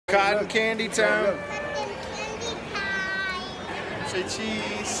Cotton candy time. Cotton candy time. Say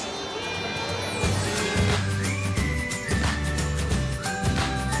cheese.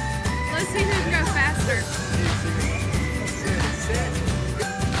 Let's see who can go faster.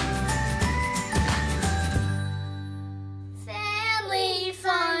 Family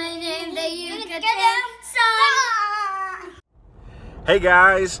fun in the Yuca. Hey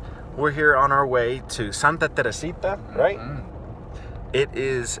guys, we're here on our way to Santa Teresita, right? It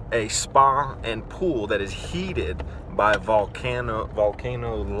is a spa and pool that is heated by volcano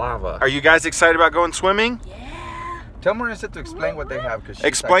lava. Are you guys excited about going swimming? Yeah. Tell Marissa to explain what they have. Cause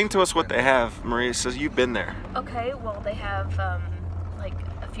Explain to us what they have, Maria, says you've been there. Okay, well they have like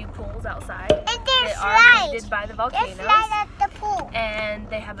a few pools outside. And there's They are slides. heated by the There's volcanoes. slides at the pool. And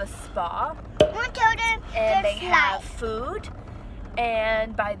they have a spa. One children, And they there's have slides. food.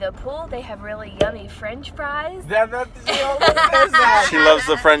 And by the pool they have really yummy French fries. She always says that. She loves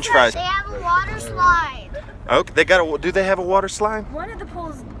the French fries. They have a water slide. Okay, they got a. Do they have a water slide? One of the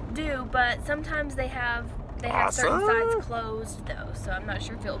pools do, but sometimes they have certain Awesome. sides closed though, so I'm not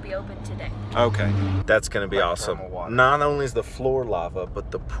sure if it'll be open today. Okay, that's gonna be Like awesome. thermal water. Not only is the floor lava,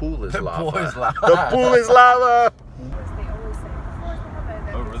 but the pool is lava. pool is lava. The pool is lava. They always say the floor's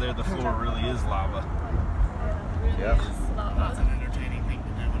lava. Over there, the floor really is lava. Yep. Lava.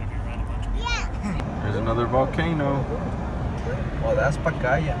 Yeah. There's another volcano. Oh, that's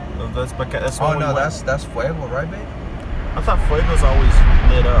Pacaya. That's Oh no, that's Fuego, right, babe? I thought Fuego's always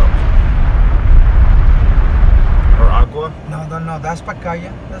lit up. Or agua. No, that's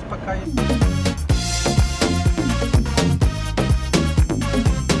Pacaya. That's Pacaya.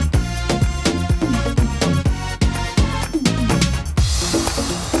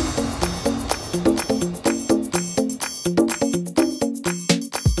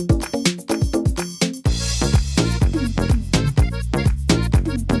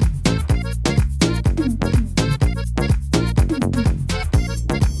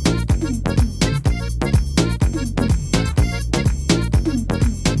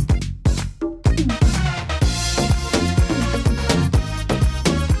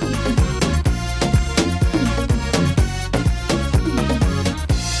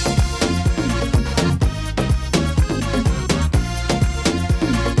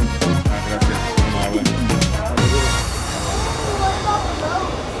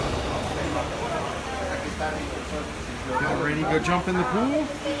 Y'all ready to go jump in the pool?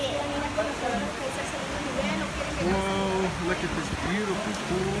 Whoa, look at this beautiful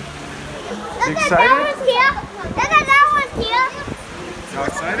pool. Look at excited? that one's here. Look at that one's here. Y'all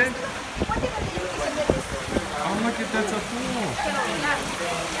excited? Oh, look at that's a pool.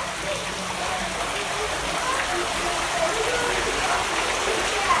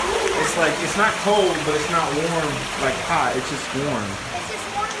 It's like, it's not cold, but it's not warm, like hot. It's just warm. It's just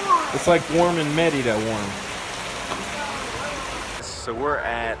one. It's like warm and Merida warm. So we're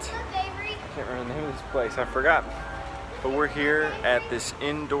at, I can't remember the name of this place, I forgot. But we're here at this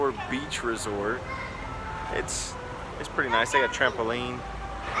indoor beach resort. It's pretty nice. They got a trampoline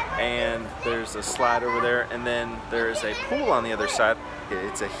and there's a slide over there, and then there's a pool on the other side.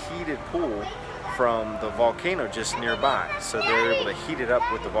 It's a heated pool from the volcano just nearby. So they're able to heat it up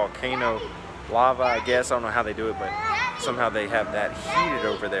with the volcano lava, I guess. I don't know how they do it, but somehow they have that heated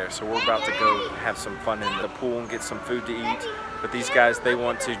over there. So we're about to go have some fun in the pool and get some food to eat. But these guys, they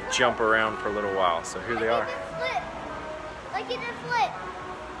want to jump around for a little while. So here they are. Look at the flip.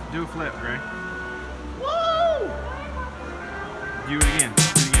 Do a flip, Gray. Woo! Do it again.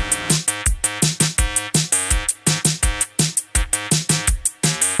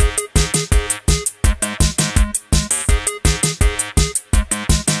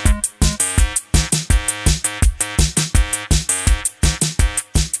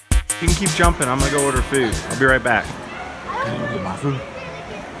 You can keep jumping. I'm gonna go order food. I'll be right back. Get my food.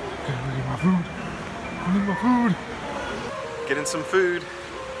 Get my food. I need my food. Getting some food.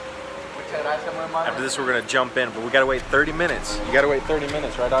 After this, we're gonna jump in, but we gotta wait 30 minutes. You gotta wait 30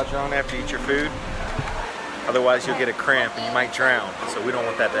 minutes, right, Adrian, after you eat your food? Otherwise, you'll get a cramp and you might drown. So we don't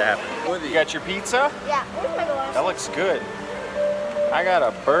want that to happen. You got your pizza? Yeah. That looks good. I got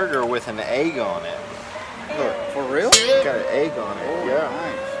a burger with an egg on it. Look, For real? got an egg on it.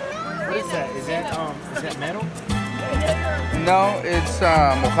 Yeah. What is that? Is that metal? No, it's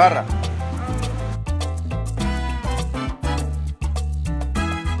mojarra.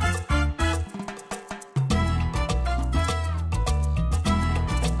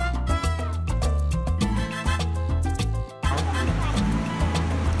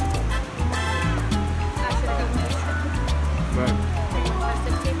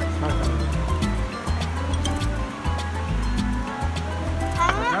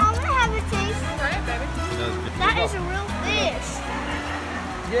 is a real fish.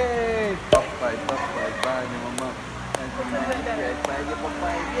 Yay! Papai, vai, minha mamãe. Papai,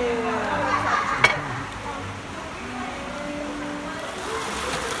 papai,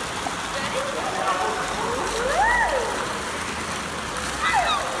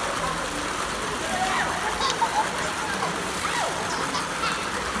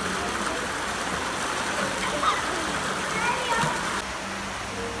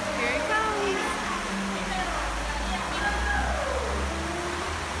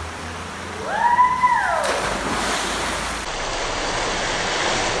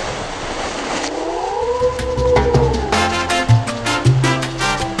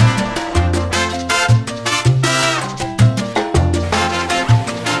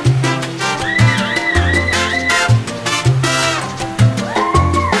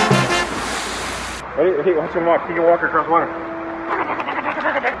 Hey, watch him walk. He can walk across water.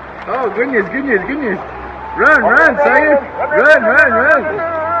 Oh, goodness. Run, Sagan. Run.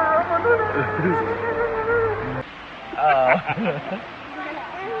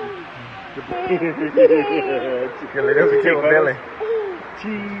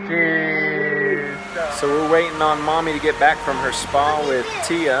 Cheers. So we're waiting on Mommy to get back from her spa with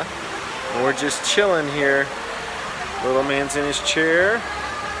Tia. And we're just chilling here. Little man's in his chair.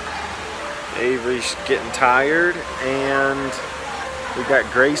 Avery's getting tired, and we got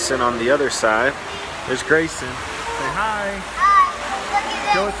Grayson on the other side. There's Grayson. Say hi. Hi. Look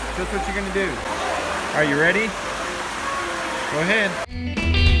at Show us what you're gonna do. Are you ready? Go ahead.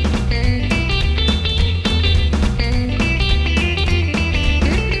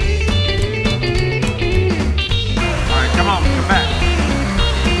 All right, come on, come back.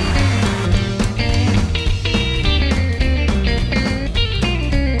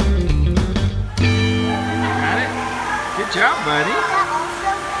 Good job, buddy.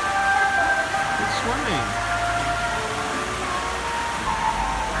 Good swimming.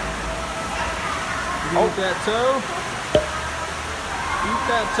 Eat that toe. Eat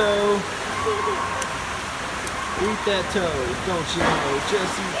that toe. Eat that toe. Don't you know?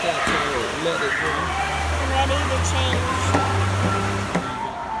 Just eat that toe. Let it go. I'm ready to change.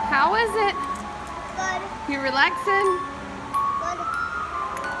 How is it? Good. You relaxing? Good.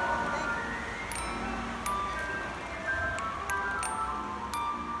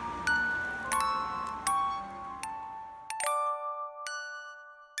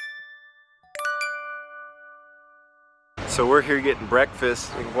 So we're here getting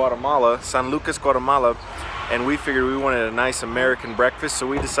breakfast in Guatemala, San Lucas, Guatemala, and we figured we wanted a nice American breakfast, so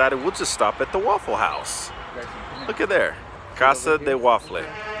we decided we'll just stop at the Waffle House. Look at there, Casa de Waffle,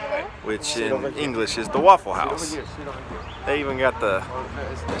 which in English is the Waffle House. They even got the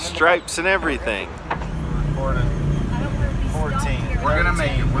stripes and everything. 14. We're gonna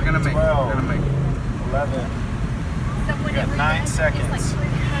make it. 11. We got 9 seconds. It's like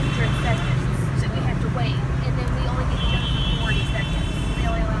 300 seconds that we have to wait, and then we only get done for 40 seconds. They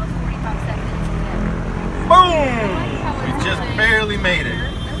only allow us 45 seconds. Boom! We just barely made it.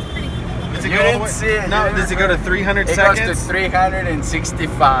 That's pretty cool. Does it You go all the didn't way? see it. No, does it go to 300 It seconds? goes to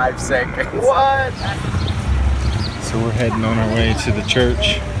 365 seconds. What? So we're heading on our way to the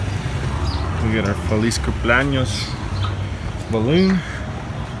church. We got our Feliz Cumpleaños balloon.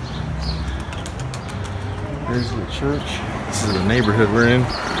 Here's the church. This is the neighborhood we're in.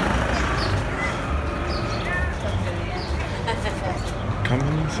 Come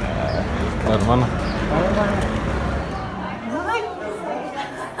inside. Hermano.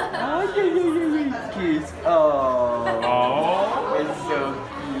 Kiss. Oh, it's so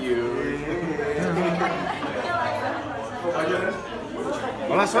cute.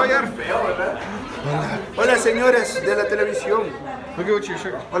 Hola, Sawyer. Hola señores de la televisión. Look at what your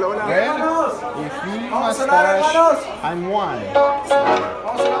shirt. Hola, hola. If you mustache, I'm one.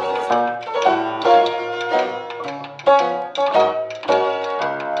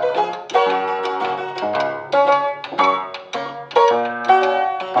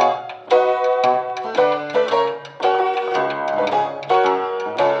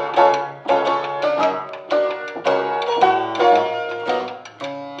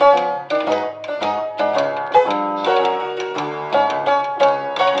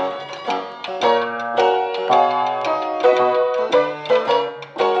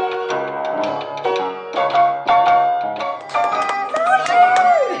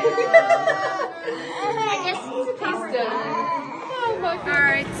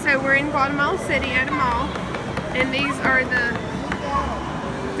 Alright, so we're in Guatemala City at a mall, and these are the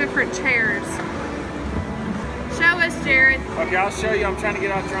different chairs. Show us, Jared. Okay, I'll show you. I'm trying to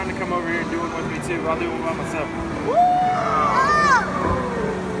get Audron to come over here and do it with me too. I'll do it by myself.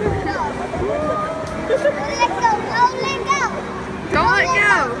 Let's go. let go. Don't let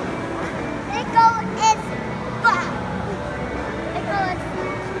go. Let go is fun. Let go is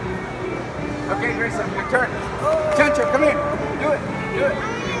Okay, Grayson, your turn. Chancho, come here. Do it. Do it.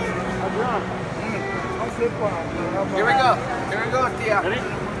 Here we go. Here we go, Tia. Ready?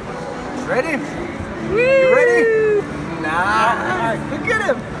 Ready? You ready? Nah. Look at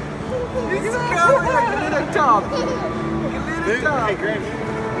him. He's going like a little top. Like a little top. Hey, Granny.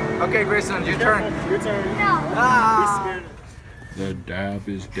 Okay, Grayson, your turn. Your turn. no. Ah. The dab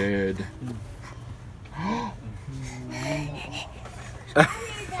is dead.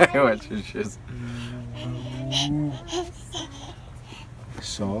 Watch your shoes.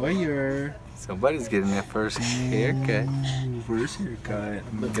 Sawyer. Somebody's getting their first haircut. First haircut.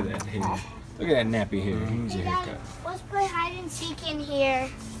 Look at that hair. Look at that nappy hair. He needs a haircut. Let's play hide and seek in here.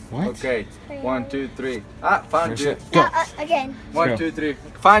 What? Okay, 1, 2, 3. Ah, found you. Go. Again. 1, 2, 3.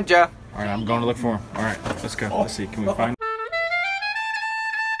 Found ya. Alright, I'm going to look for him. Alright, let's go. Let's see. Can we find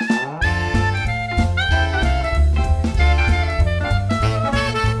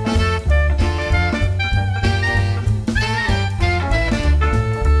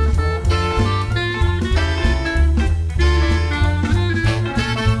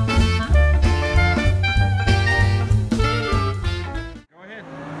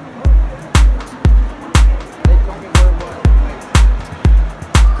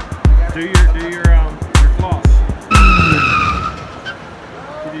Do your floss.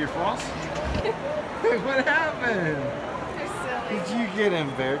 Do your floss? What happened? Did you get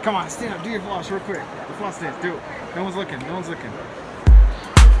embarrassed? Come on, stand up. Do your floss real quick. The floss dance. Do it. No one's looking. No one's looking.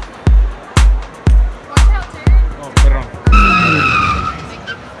 Watch out, Jared. Oh, put it on. I know.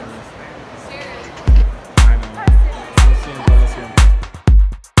 Let's see him. Let's see him.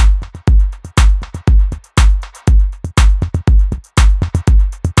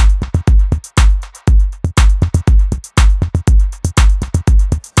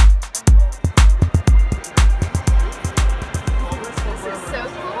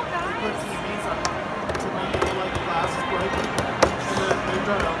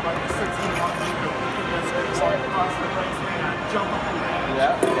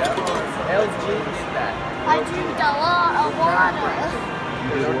 I drink a lot of water.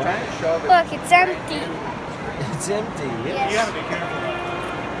 Look, it's empty. It's empty. Yes.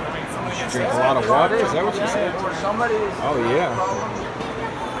 Drink a lot of water? Is that what you said? Oh, yeah.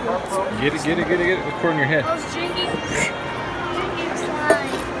 Get it, get it, get it, get it. Look in your head. I was drinking slime.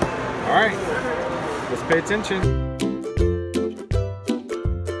 All right. Let's pay attention. Is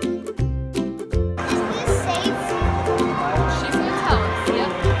this safe? She's gonna tell us.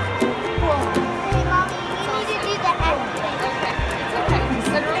 Yep. Hey, Mommy, we need to do the activate. Okay. It's okay.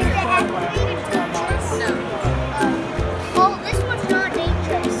 Consider Is it the your fault. activated dangerous? No. Oh, this one's not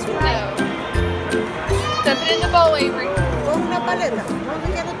dangerous, right? No. Step it in the bowl, Avery.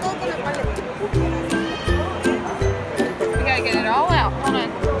 We gotta get it all out. Hold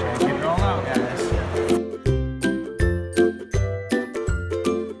on. Get it all out, guys.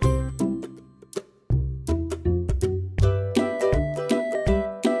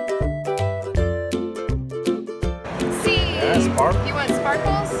 See. Yeah, sparkles. You want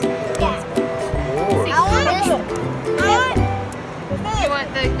sparkles? Yeah. See. I want this. You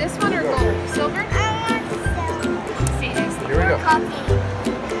want this one or gold? Silver? I want some. See. Here we go. Coffee.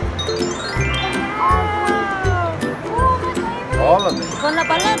 All of it. Con la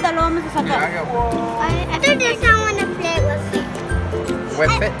paleta lo vamos a Yeah, sacar. I got After this, I want to play with it.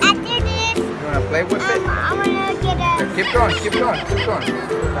 whip it. After this, You want to play with it? I want to get a... Keep going, keep going, keep going.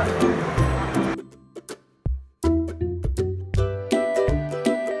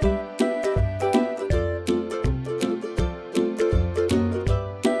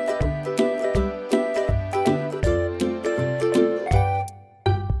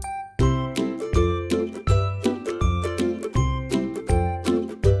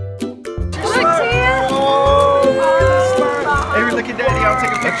 Avery, look at Daddy. I'll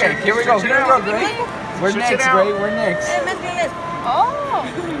take a picture. Okay, here we go, Gray. We're Stretch it next, out. Gray, we're next.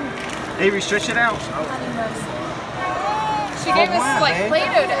 Oh. Avery, stretch it out. She gave us like babe.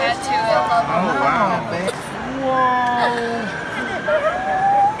 Play-Doh to add to it. Oh, wow.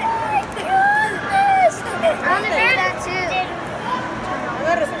 I want to do that too.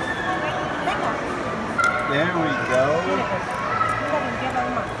 There we go.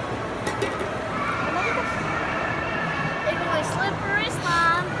 Look at my slippery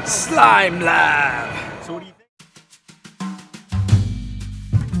slime. Slime Lab. So what do you think?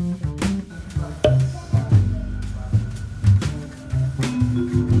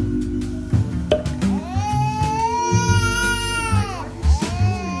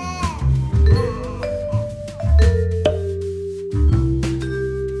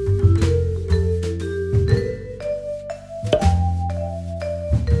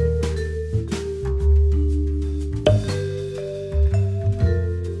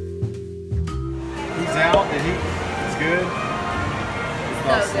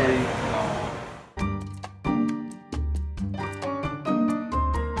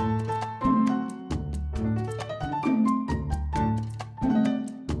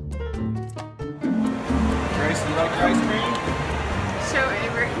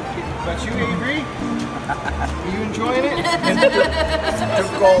 about you, Avery? Are you enjoying it? Too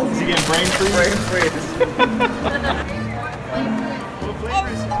cold. Is he getting brain freeze? Brain freeze. What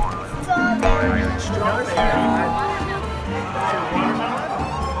flavor is it? Strawberry.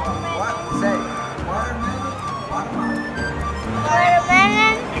 What? Say. Watermelon.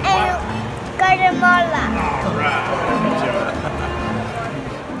 Watermelon and Guatemala. All right.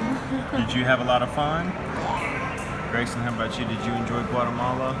 Did you have a lot of fun? Grayson, how about you? Did you enjoy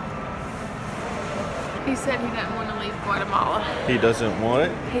Guatemala? He said he doesn't want to leave Guatemala. He doesn't want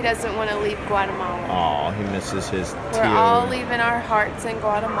it? He doesn't want to leave Guatemala. Oh, he misses his We're all leaving our hearts in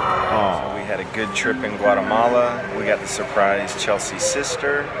Guatemala. Oh, we had a good trip in Guatemala. We got to surprise Chelsea's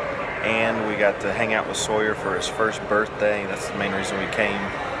sister, and we got to hang out with Sawyer for his first birthday. That's the main reason we came.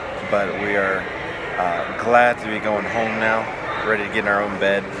 But we are glad to be going home now, ready to get in our own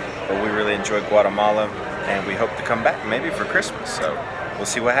bed. But we really enjoyed Guatemala, and we hope to come back maybe for Christmas. So we'll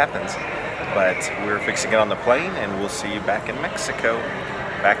see what happens. But we're fixing to get on the plane, and we'll see you back in Mexico,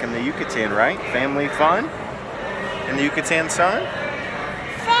 back in the Yucatan, right? Family fun in the Yucatan sun?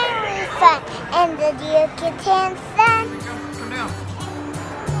 Family fun and the Yucatan sun. Come down.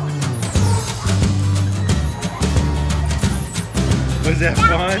 Was that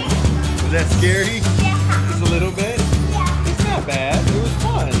fun? Was that scary? Yeah. Just a little bit? Yeah. It's not bad. It was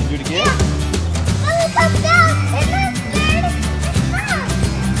fun.